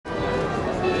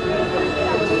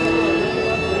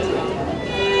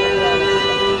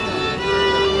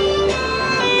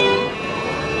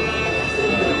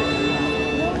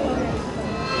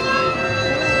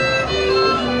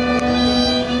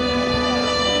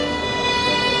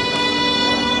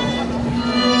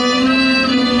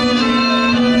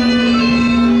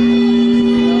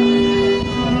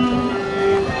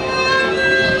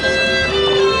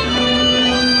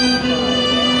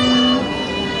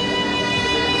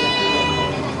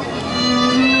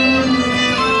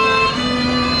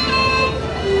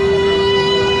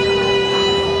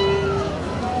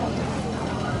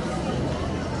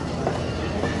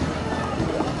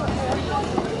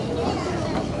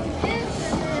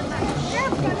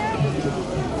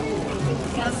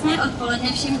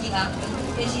dopoledne všem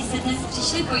divákům, kteří se dnes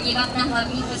přišli podívat na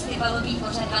hlavní festivalový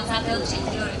pořad 23.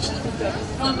 ročníku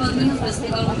folklorního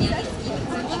festivalu MÉLNICKY.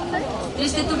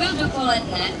 Když jste tu byl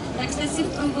dopoledne, tak jste si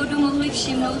v průvodu mohli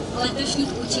všimnout letošních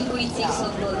účinkujících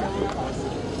souborů.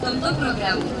 V tomto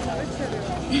programu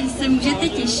se můžete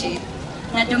těšit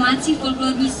na domácí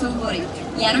folklorní soubory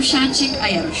Jarošáček a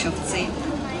Jarošovci.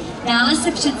 Dále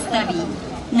se představí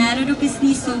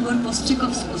národopisný soubor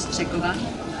Postřekov z Postřekova,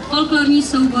 folklorní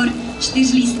soubor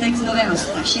Čtyřlístek z Nového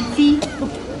Strašicí,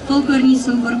 folklorní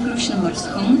soubor Krušnohor z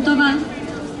Chomutova,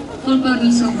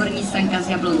 folklorní soubor Nisanka z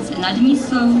Jablonce nad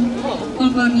Nisou,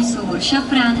 folklorní soubor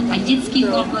Šafrán a dětský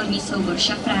folklorní soubor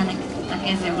Šafránek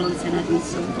také z Jablonce nad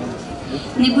Nisou.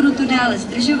 Nebudu tu dále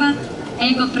zdržovat a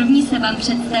jako první se vám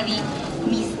představí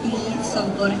místní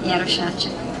soubor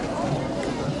Jarošáček.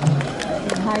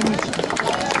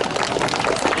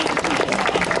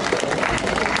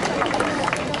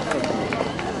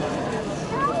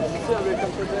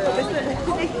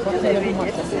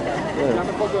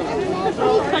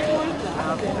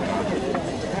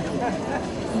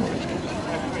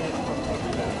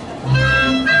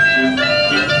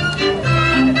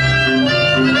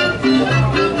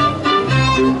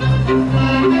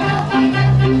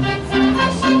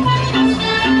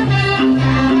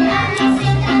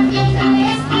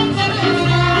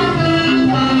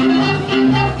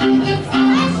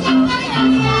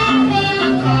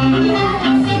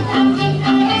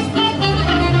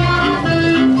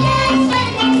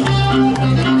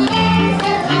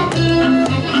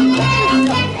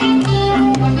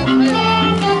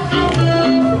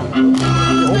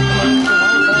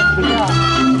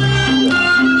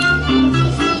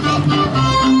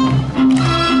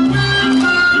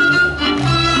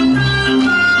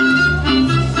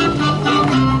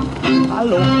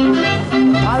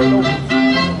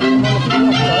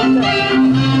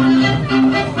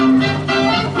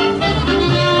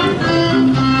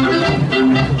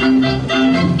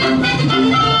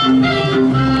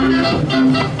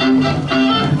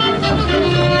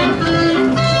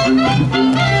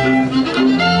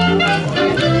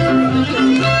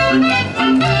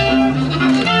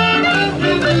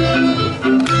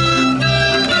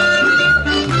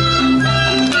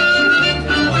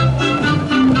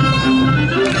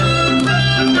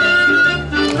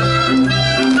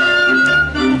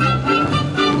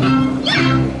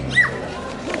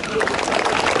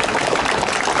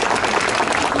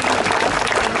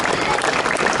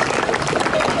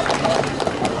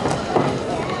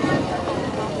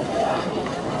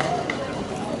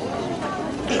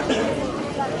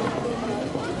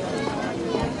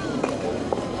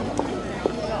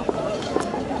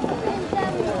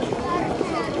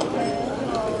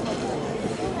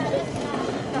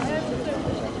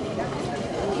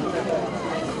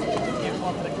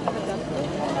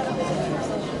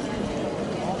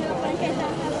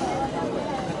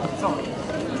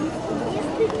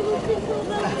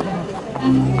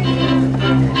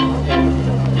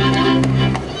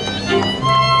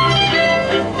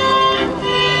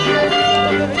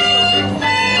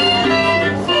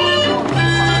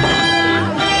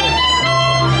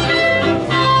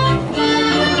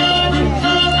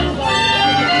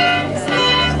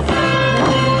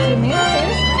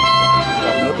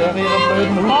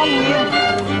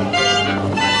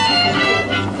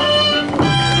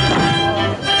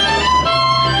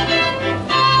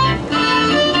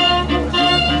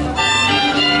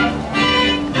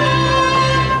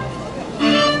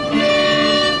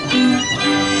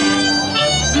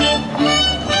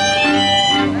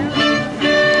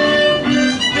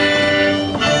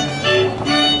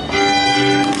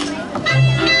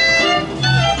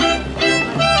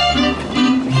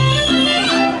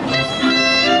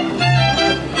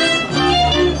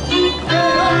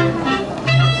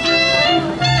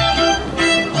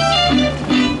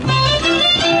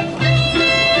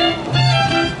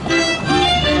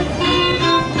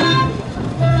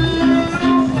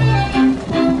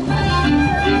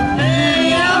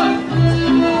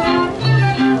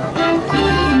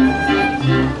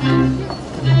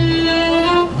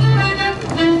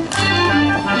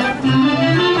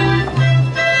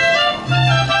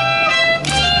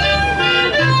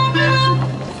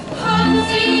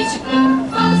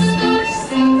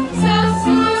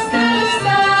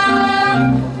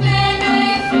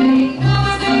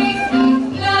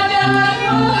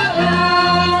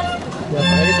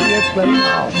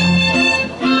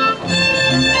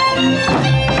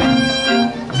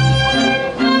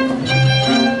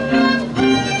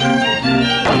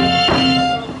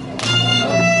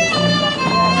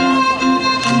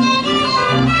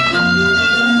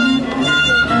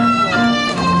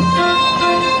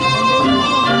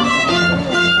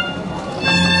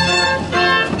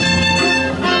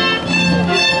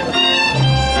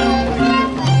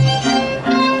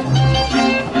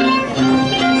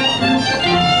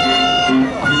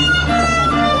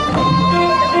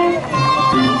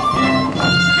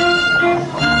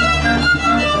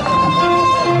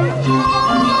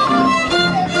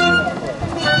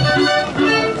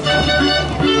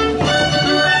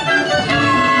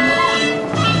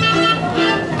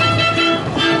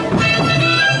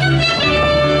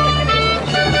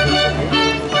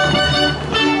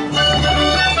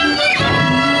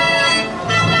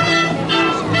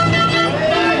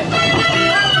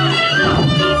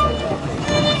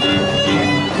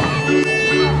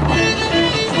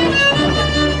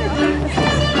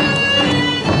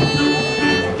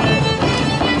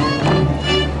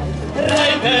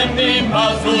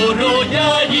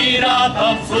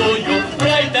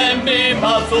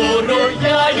 Mazuru,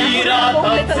 já jí rád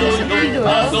tancuju.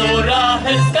 Mazura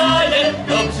hezká je,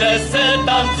 dobře se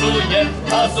tancuje.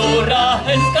 Mazura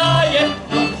hezká je,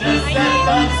 dobře se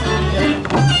tancuje.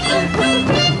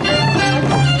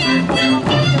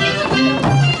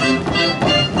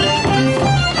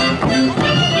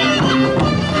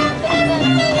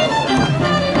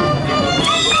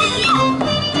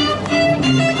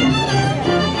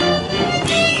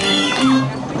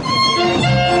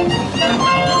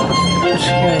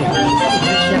 Počkej,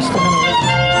 já s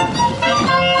toho